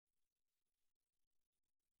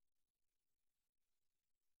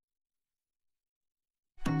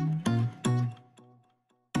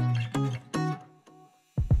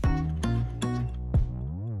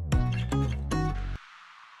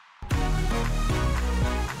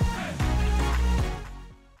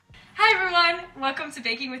everyone! Welcome to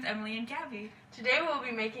Baking with Emily and Gabby. Today we'll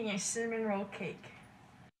be making a cinnamon roll cake.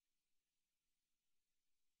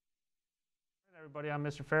 Hey everybody, I'm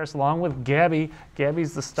Mr. Ferris along with Gabby.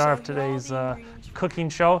 Gabby's the star of today's cooking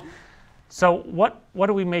show. So what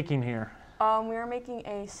are we making here? We are making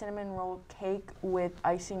a cinnamon roll cake with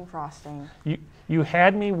icing frosting. You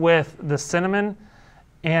had me with the cinnamon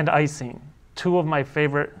and icing, two of my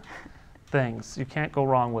favorite things. You can't go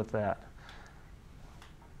wrong with that.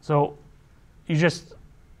 So you just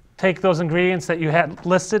take those ingredients that you had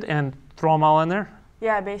listed and throw them all in there?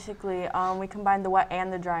 Yeah, basically we combine the wet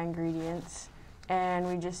and the dry ingredients and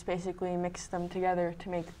we just basically mix them together to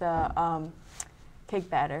make the cake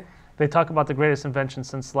batter. They talk about the greatest invention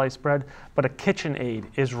since sliced bread, but a KitchenAid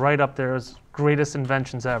is right up there as greatest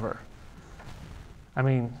inventions ever. I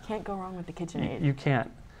mean, can't go wrong with the KitchenAid. You can't.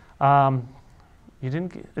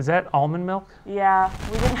 Is that almond milk? Yeah,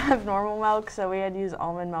 we didn't have normal milk, so we had to use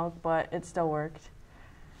almond milk, but it still worked.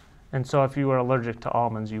 And so if you were allergic to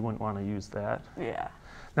almonds, you wouldn't want to use that. Yeah.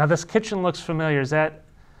 Now this kitchen looks familiar. Is that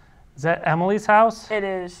Emily's house? It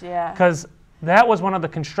is, yeah. Because that was one of the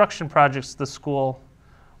construction projects the school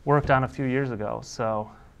worked on a few years ago.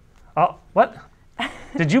 So, oh, what?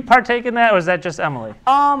 Did you partake in that, or was that just Emily?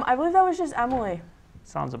 I believe that was just Emily.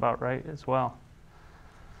 Sounds about right as well.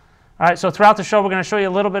 All right, so throughout the show, we're going to show you a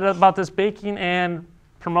little bit about this baking and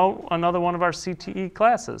promote another one of our CTE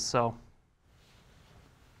classes. So,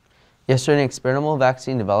 yesterday, an experimental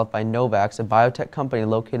vaccine developed by Novavax, a biotech company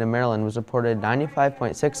located in Maryland, was reported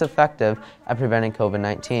 95.6% effective at preventing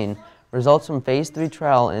COVID-19. Results from phase 3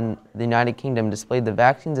 trial in the United Kingdom displayed the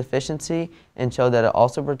vaccine's efficiency and showed that it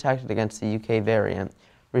also protected against the UK variant.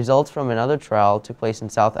 Results from another trial took place in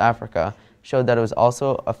South Africa, showed that it was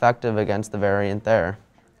also effective against the variant there.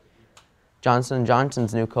 Johnson &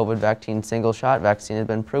 Johnson's new COVID vaccine single-shot vaccine has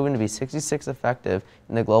been proven to be 66% effective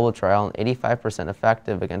in the global trial and 85%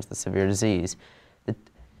 effective against the severe disease.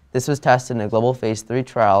 This was tested in a global phase 3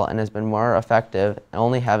 trial and has been more effective,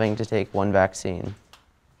 only having to take one vaccine.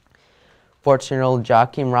 14-year-old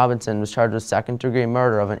Joaquim Robinson was charged with second-degree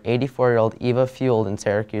murder of an 84-year-old Eva Fueld in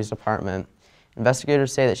Syracuse apartment.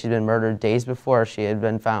 Investigators say that she'd been murdered days before she had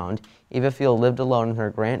been found. Eva Fueld lived alone in her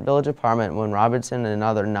Grant Village apartment when Robinson and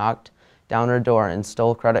another knocked down her door and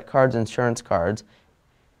stole credit cards, insurance cards,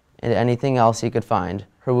 and anything else he could find.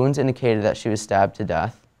 Her wounds indicated that she was stabbed to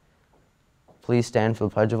death. Please stand for the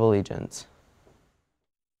Pledge of Allegiance.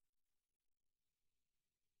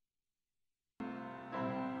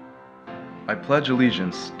 I pledge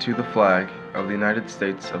allegiance to the flag of the United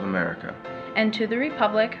States of America and to the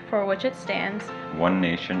republic for which it stands, one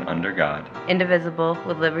nation under God, indivisible,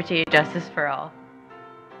 with liberty and justice for all.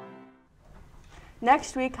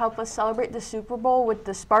 Next week, help us celebrate the Super Bowl with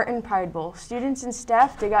the Spartan Pride Bowl. Students and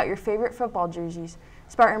staff dig out your favorite football jerseys.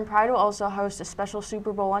 Spartan Pride will also host a special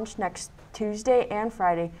Super Bowl lunch next Tuesday and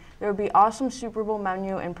Friday. There will be awesome Super Bowl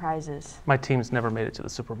menu and prizes. My team's never made it to the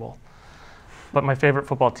Super Bowl, but my favorite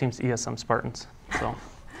football team's ESM Spartans, so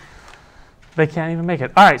they can't even make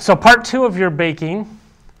it. All right, so part 2 of your baking.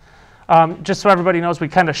 Just so everybody knows, we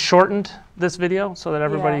kind of shortened this video so that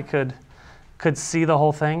everybody could see the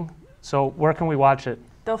whole thing. So where can we watch it?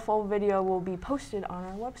 The full video will be posted on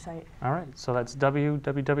our website. All right, so that's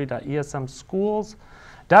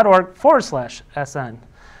www.esmschools.org/SN.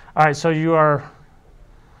 All right, so you are,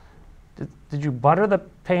 did you butter the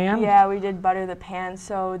pan? Yeah, we did butter the pan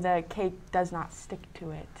so the cake does not stick to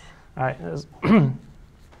it. All right,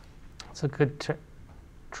 it's a good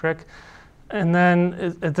trick. And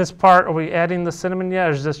then at this part, are we adding the cinnamon yet,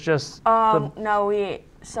 or is this just? No,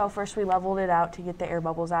 so first we leveled it out to get the air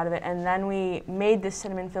bubbles out of it, and then we made the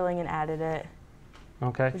cinnamon filling and added it.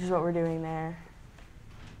 Okay. Which is what we're doing there.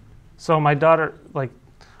 So my daughter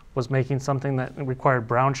was making something that required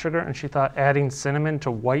brown sugar, and she thought adding cinnamon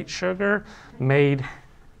to white sugar made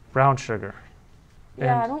brown sugar.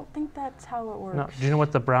 Yeah, and I don't think that's how it works. No, do you know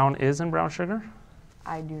what the brown is in brown sugar?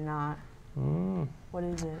 I do not. What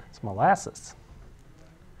is it? It's molasses.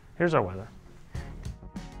 Here's our weather.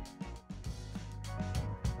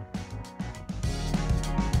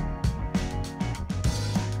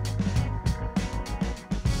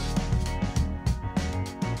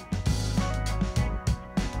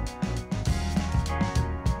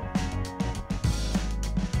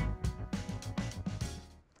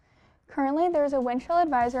 Currently, there is a wind chill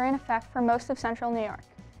advisory in effect for most of central New York.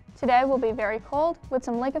 Today will be very cold, with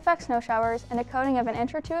some lake-effect snow showers, and a coating of an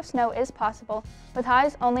inch or 2 of snow is possible, with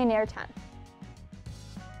highs only near 10.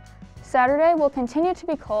 Saturday will continue to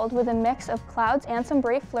be cold with a mix of clouds and some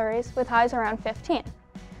brief flurries, with highs around 15.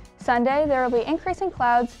 Sunday, there will be increasing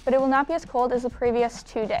clouds, but it will not be as cold as the previous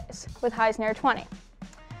 2 days, with highs near 20.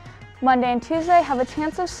 Monday and Tuesday have a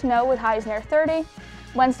chance of snow with highs near 30.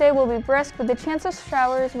 Wednesday will be brisk with a chance of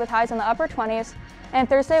showers with highs in the upper 20s. And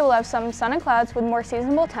Thursday we'll have some sun and clouds with more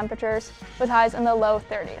seasonable temperatures with highs in the low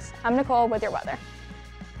 30s. I'm Nicole with your weather.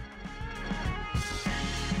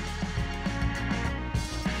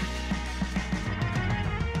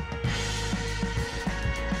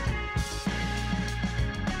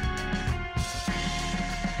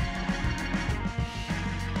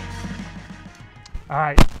 All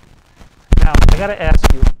right. Now, I got to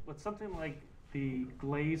ask you, with something like the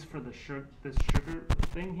glaze for this sugar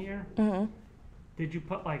thing here, did you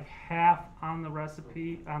put like half on the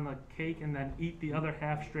recipe, on the cake, and then eat the other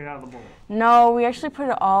half straight out of the bowl? No, we actually put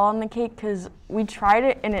it all on the cake because we tried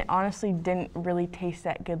it and it honestly didn't really taste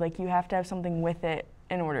that good. Like, you have to have something with it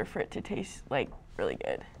in order for it to taste like really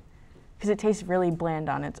good, because it tastes really bland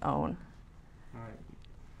on its own. All right.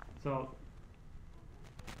 So,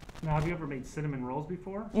 now have you ever made cinnamon rolls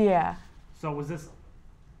before? Yeah. So was this?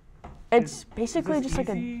 It's basically this just like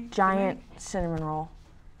a easy to giant make? cinnamon roll.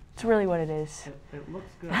 It's really what it is. It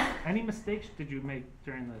looks good. Any mistakes did you make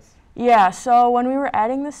during this? Yeah, so when we were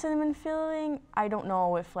adding the cinnamon filling, I don't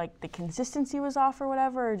know if like the consistency was off or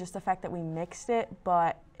whatever, or just the fact that we mixed it,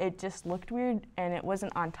 but it just looked weird and it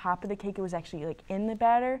wasn't on top of the cake, it was actually like in the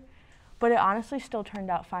batter. But it honestly still turned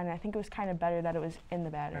out fine. I think it was kind of better that it was in the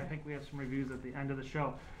batter. I think we have some reviews at the end of the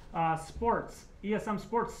show. Sports, ESM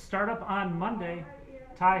Sports start up on Monday.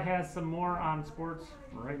 Ty has some more on sports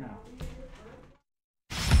right now.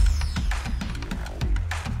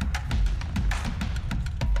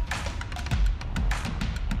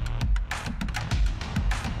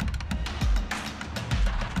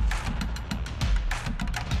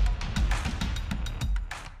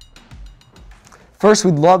 First,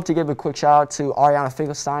 we'd love to give a quick shout out to Ariana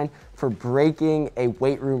Finkelstein for breaking a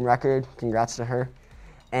weight room record. Congrats to her.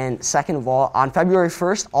 And second of all, on February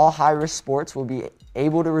 1st, all high-risk sports will be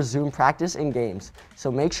able to resume practice and games. So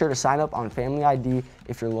make sure to sign up on Family ID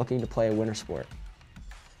if you're looking to play a winter sport.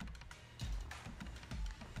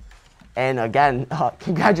 And again,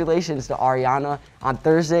 congratulations to Ariana. On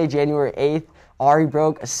Thursday, January 8th, Ari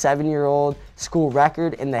broke a 7-year-old school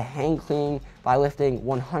record in the hang clean by lifting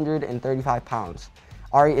 135 pounds.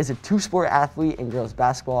 Ari is a two-sport athlete in girls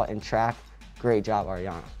basketball and track. Great job,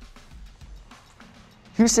 Ariana.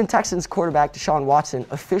 Houston Texans quarterback Deshaun Watson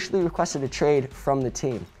officially requested a trade from the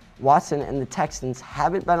team. Watson and the Texans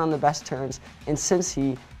haven't been on the best terms, and since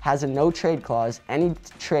he has a no-trade clause, any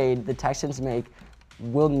trade the Texans make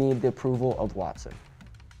will need the approval of Watson.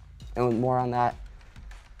 And with more on that,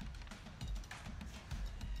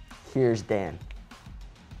 here's Dan.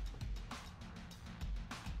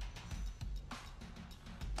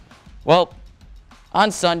 Well,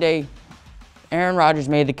 on Sunday, Aaron Rodgers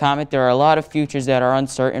made the comment, there are a lot of futures that are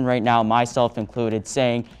uncertain right now, myself included,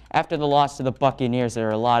 saying after the loss to the Buccaneers, there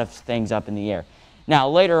are a lot of things up in the air. Now,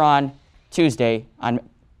 later on Tuesday, on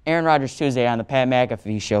Aaron Rodgers Tuesday on the Pat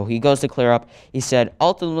McAfee show, he goes to clear up. He said,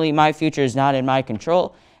 ultimately, my future is not in my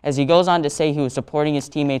control, as he goes on to say he was supporting his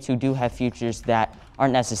teammates who do have futures that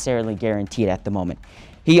aren't necessarily guaranteed at the moment.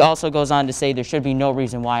 He also goes on to say there should be no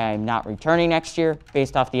reason why I am not returning next year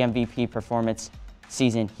based off the MVP performance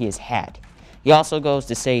season he has had. He also goes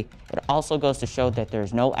to say, it also goes to show that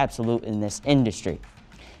there's no absolute in this industry.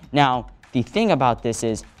 Now, the thing about this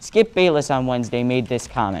is, Skip Bayless on Wednesday made this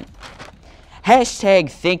comment.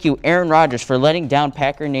 Hashtag thank you Aaron Rodgers for letting down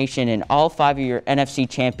Packer Nation in all 5 of your NFC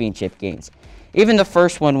Championship games. Even the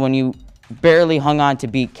first one when you barely hung on to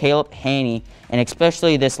beat Caleb Haney, and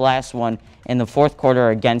especially this last one in the fourth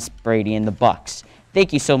quarter against Brady and the Bucs.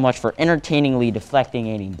 Thank you so much for entertainingly deflecting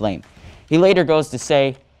any blame. He later goes to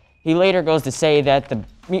say that the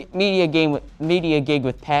media gig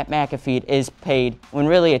with Pat McAfee is paid, when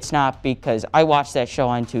really it's not, because I watched that show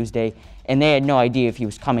on Tuesday and they had no idea if he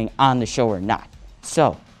was coming on the show or not.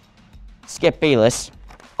 So, Skip Bayless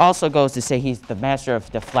also goes to say he's the master of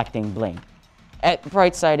deflecting blame. The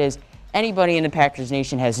bright side is, anybody in the Packers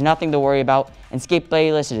Nation has nothing to worry about, and Skip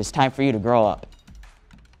Bayless, it is time for you to grow up.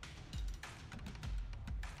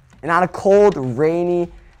 And on a cold, rainy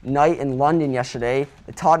night in London yesterday,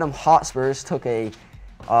 the Tottenham Hotspurs took a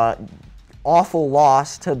awful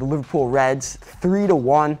loss to the Liverpool Reds,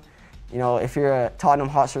 3-1. You know, if you're a Tottenham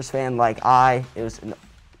Hotspurs fan like it was an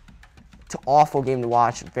awful game to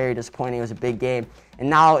watch, very disappointing. It was a big game. And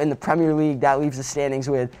now in the Premier League, that leaves the standings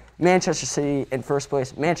with Manchester City in first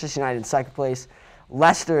place, Manchester United in second place,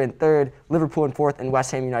 Leicester in third, Liverpool in fourth, and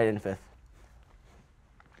West Ham United in fifth.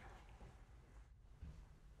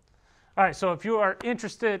 All right, so if you are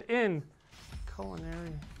interested in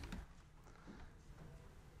culinary,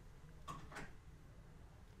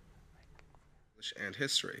 and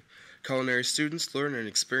history. Culinary students learn and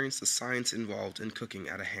experience the science involved in cooking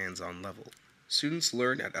at a hands-on level. Students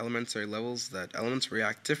learn at elementary levels that elements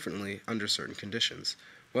react differently under certain conditions.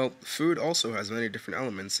 Well, food also has many different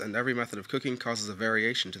elements, and every method of cooking causes a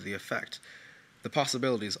variation to the effect. The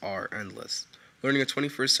possibilities are endless. Learning a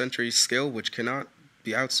 21st century skill which cannot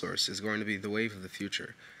be outsourced is going to be the wave of the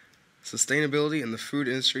future. Sustainability in the food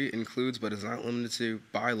industry includes but is not limited to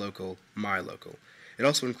buy local, my local. It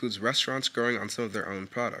also includes restaurants growing on some of their own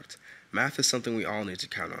product. Math is something we all need to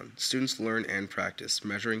count on. Students learn and practice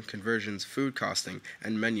measuring, conversions, food costing,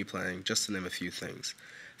 and menu planning, just to name a few things.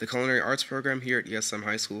 The Culinary Arts program here at ESM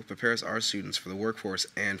High School prepares our students for the workforce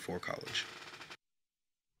and for college.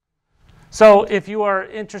 So if you are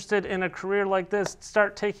interested in a career like this,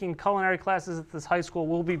 start taking culinary classes at this high school.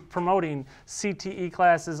 We'll be promoting CTE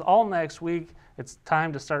classes all next week. It's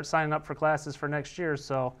time to start signing up for classes for next year,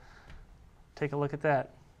 so take a look at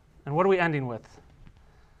that. And what are we ending with?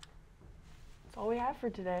 That's all we have for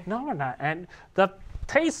today. No, we're not. And the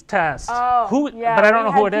taste test. Oh, yeah. But I don't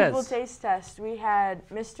know who it We had people is. taste test. We had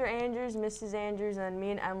Mr. Andrews, Mrs. Andrews, and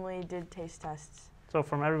me and Emily did taste tests. So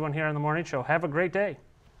from everyone here on the morning show, have a great day.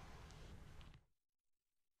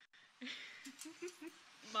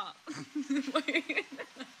 Mom.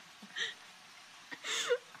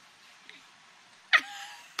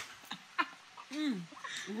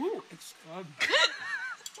 Ooh, it's good.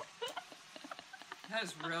 That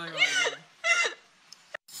is really, really good.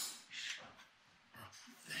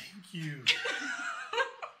 Thank you.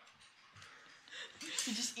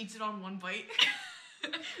 He just eats it on one bite.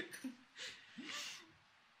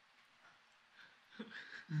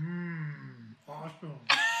 Awesome.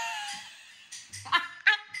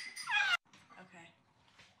 Okay.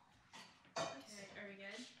 Okay, are we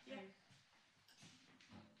good? Yeah.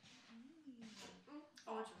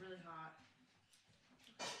 Oh, it's really hot.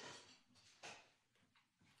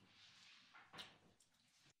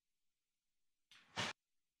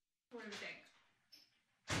 What do we think?